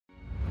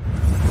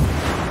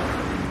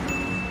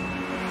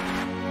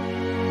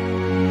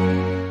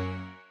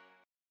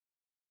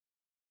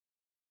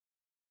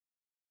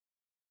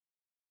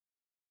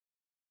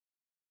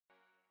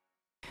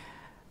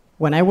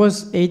When I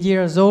was 8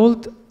 years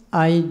old,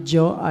 I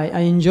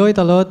enjoyed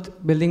a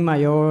lot building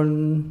my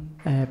own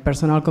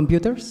personal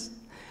computers.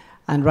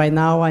 And right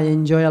now, I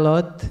enjoy a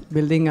lot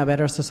building a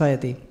better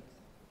society.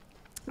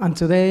 And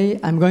today,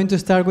 I'm going to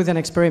start with an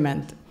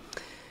experiment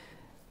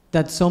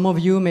that some of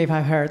you may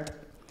have heard.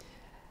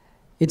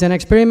 It's an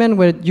experiment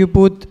where you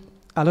put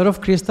a lot of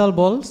crystal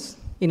balls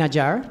in a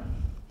jar,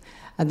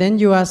 and then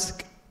you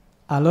ask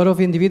a lot of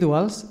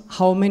individuals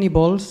how many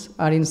balls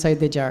are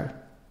inside the jar.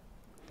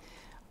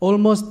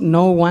 Almost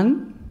no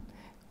one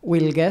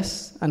will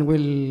guess and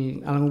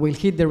will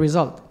hit the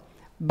result.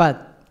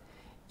 But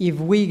if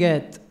we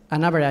get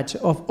an average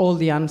of all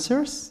the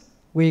answers,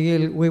 we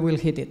will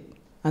hit it.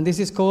 And this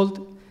is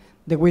called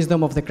the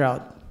wisdom of the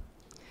crowd.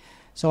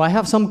 So I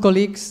have some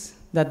colleagues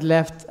that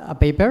left a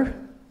paper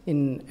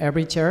in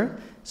every chair.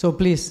 So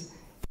please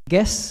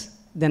guess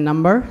the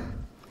number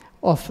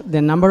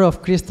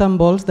of crystal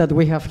balls that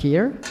we have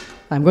here.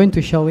 I'm going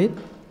to show it.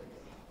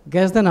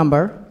 Guess the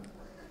number.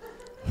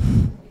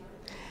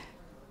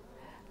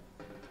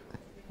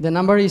 The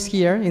number is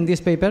here in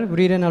this paper,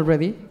 written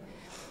already.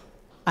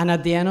 And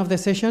at the end of the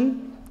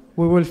session,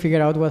 we will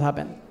figure out what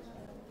happened.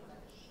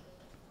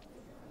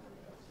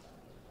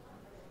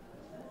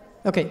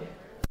 Okay.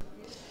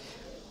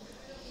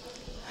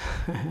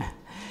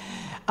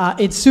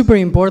 It's super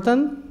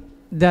important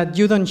that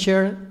you don't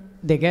share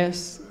the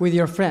guess with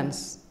your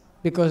friends,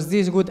 because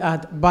this would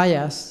add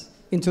bias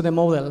into the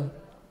model.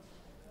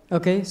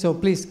 Okay, so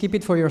please keep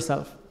it for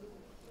yourself.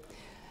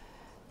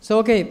 So,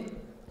 okay,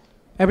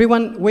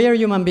 everyone, we are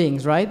human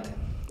beings, right?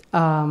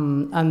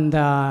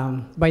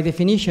 By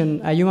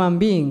definition, a human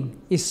being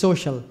is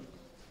social.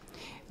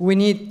 We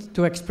need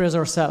to express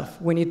ourselves.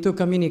 We need to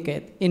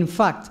communicate. In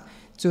fact,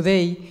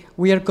 today,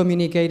 we are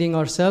communicating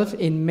ourselves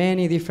in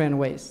many different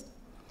ways.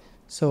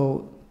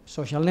 So,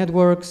 social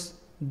networks,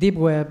 deep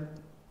web,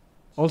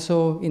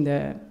 also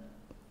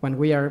when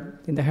we are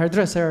in the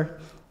hairdresser,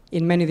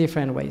 in many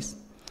different ways.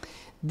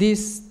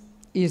 This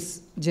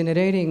is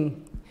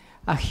generating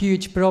a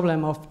huge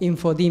problem of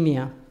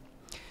infodemia.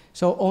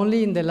 So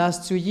only in the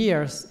last 2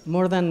 years,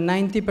 more than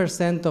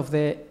 90% of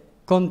the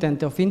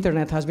content of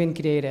internet has been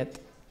created.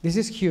 This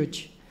is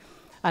huge.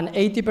 And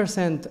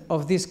 80%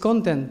 of this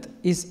content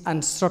is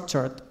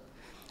unstructured.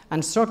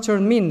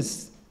 Unstructured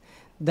means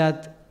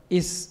that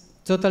it's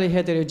totally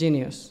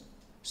heterogeneous.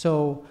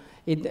 So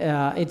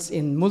it's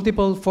in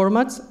multiple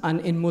formats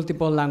and in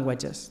multiple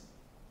languages.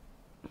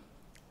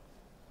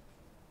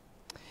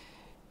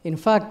 In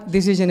fact,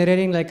 this is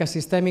generating like a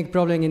systemic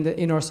problem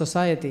in our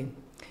society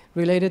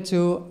related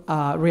to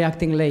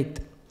reacting late.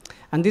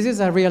 And this is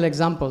a real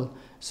example.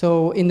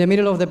 So in the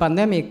middle of the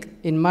pandemic,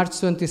 in March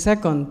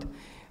 22nd,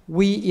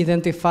 we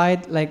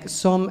identified like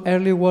some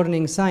early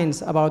warning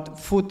signs about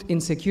food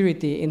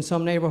insecurity in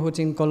some neighborhoods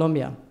in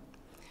Colombia.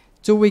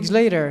 2 weeks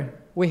later,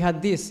 we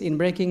had this in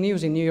breaking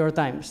news in New York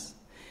Times.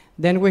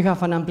 Then we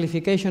have an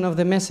amplification of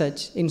the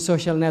message in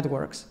social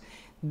networks.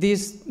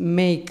 This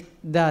make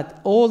that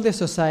all the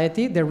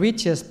society, the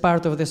richest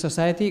part of the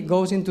society,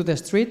 goes into the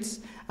streets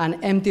and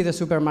empty the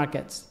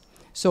supermarkets.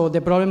 So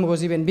the problem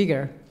was even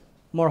bigger,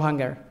 more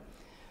hunger.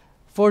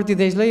 40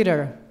 days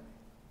later,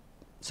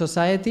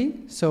 society,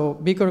 so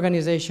big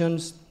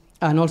organizations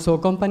and also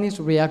companies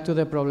react to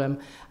the problem.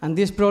 And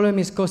this problem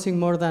is causing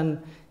more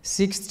than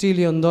 $6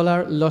 trillion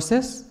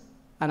losses.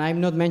 And I'm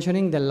not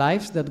mentioning the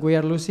lives that we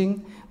are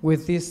losing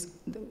with this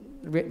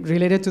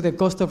related to the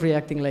cost of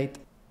reacting late.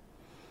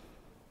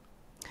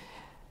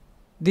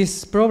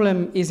 This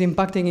problem is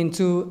impacting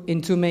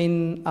in two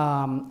main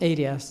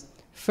areas.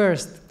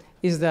 First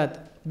is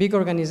that big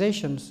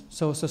organizations,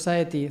 so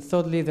society,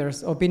 thought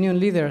leaders, opinion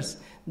leaders,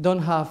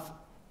 don't have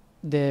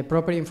the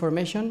proper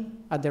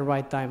information at the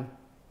right time.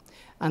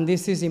 And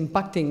this is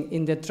impacting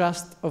in the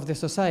trust of the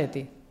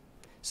society.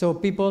 So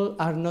people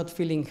are not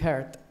feeling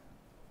heard.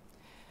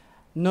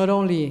 Not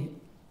only,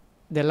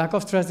 the lack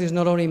of trust is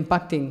not only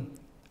impacting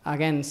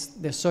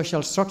against the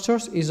social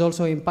structures, is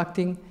also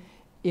impacting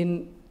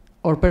in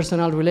our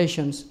personal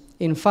relations.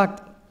 In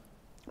fact,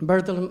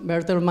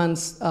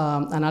 Bertelmann's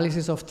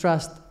analysis of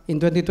trust in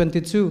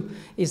 2022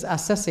 is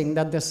assessing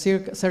that the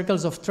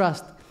circles of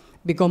trust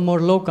become more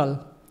local.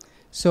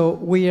 So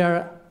we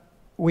are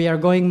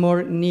going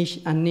more niche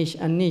and niche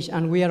and niche,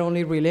 and we are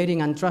only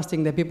relating and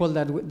trusting the people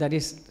that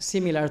is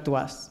similar to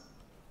us.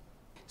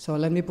 So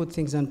let me put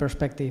things in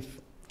perspective.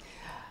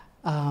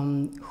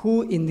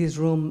 Who in this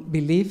room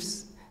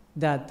believes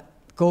that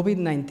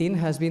COVID-19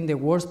 has been the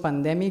worst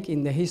pandemic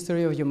in the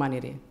history of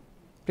humanity?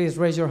 Please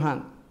raise your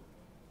hand.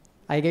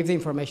 I gave the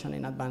information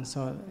in advance,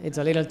 so it's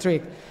a little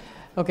trick.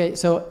 Okay,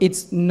 so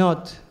it's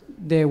not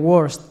the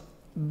worst,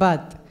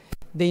 but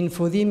the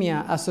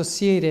infodemia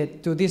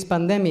associated to this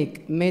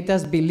pandemic made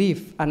us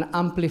believe and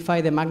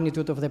amplify the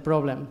magnitude of the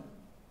problem.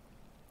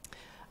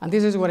 And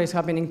this is what is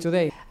happening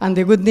today. And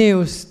the good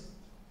news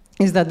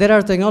is that there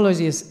are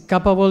technologies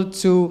capable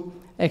to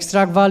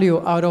extract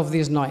value out of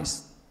this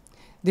noise.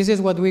 This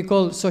is what we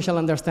call social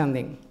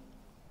understanding.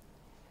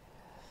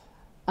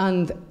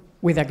 And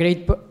with a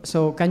great,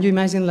 so can you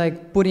imagine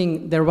like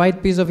putting the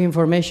right piece of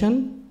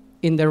information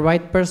in the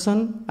right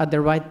person at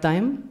the right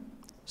time.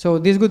 So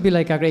this would be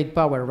like a great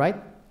power, right?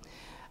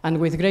 And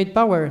with great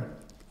power,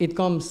 it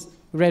comes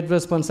great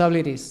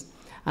responsibilities.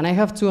 And I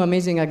have two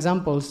amazing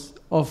examples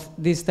of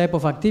this type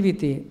of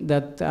activity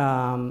that,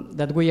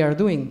 that we are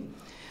doing.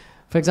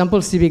 For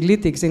example, Civic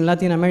in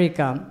Latin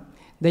America,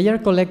 they are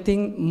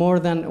collecting more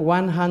than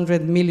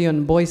 100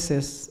 million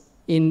voices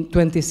in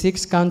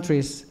 26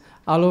 countries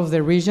all over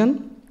the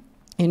region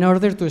in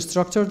order to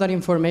structure that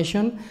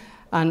information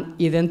and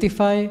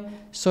identify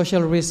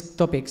social risk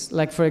topics,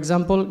 like, for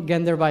example,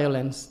 gender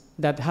violence,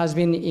 that has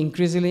been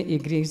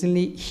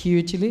increasingly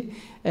hugely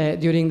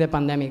during the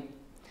pandemic.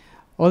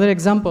 Other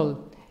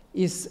example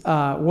is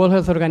World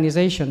Health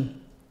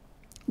Organization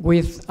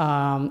with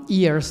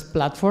EAR's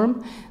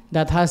platform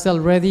that has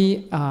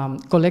already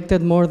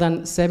collected more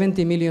than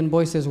 70 million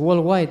voices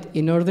worldwide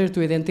in order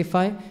to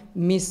identify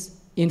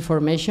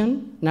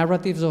misinformation,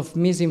 narratives of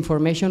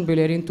misinformation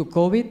relating to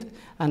COVID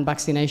and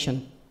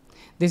vaccination.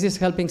 This is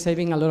helping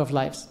saving a lot of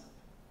lives.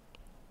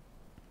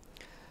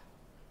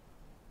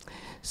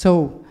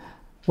 So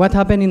what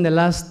happened in the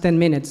last 10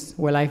 minutes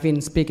while I've been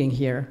speaking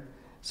here?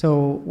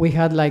 So we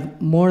had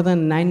like more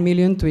than 9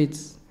 million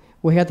tweets.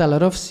 We had a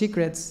lot of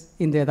secrets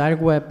in the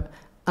dark web.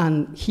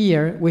 And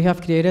here we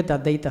have created a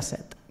data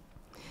set.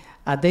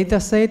 A data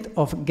set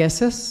of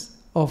guesses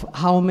of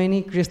how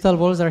many crystal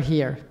balls are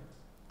here.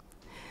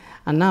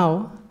 And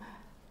now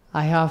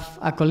I have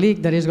a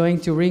colleague that is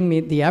going to bring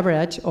me the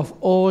average of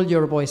all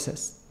your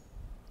voices.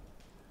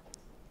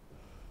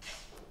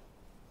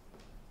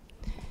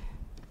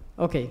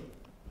 Okay.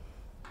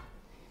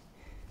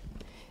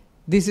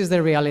 This is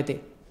the reality.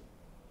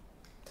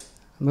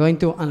 I'm going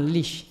to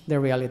unleash the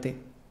reality.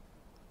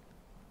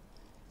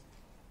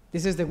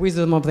 This is the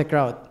wisdom of the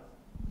crowd.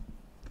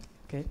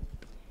 Okay.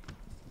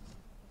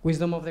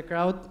 Wisdom of the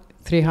crowd,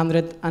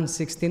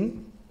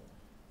 316.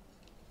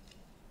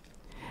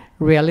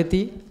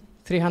 Reality,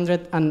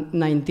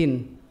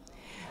 319.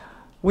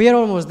 We are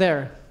almost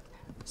there.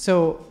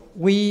 So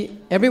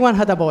everyone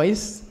had a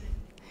voice.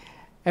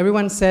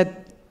 Everyone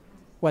said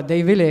what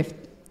they believed.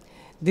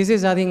 This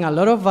is adding a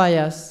lot of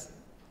bias,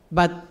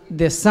 but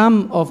the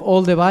sum of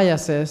all the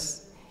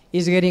biases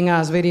is getting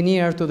us very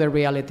near to the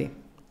reality.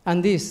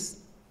 And this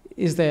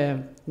is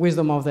the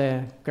wisdom of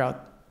the crowd.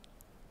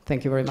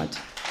 Thank you very much.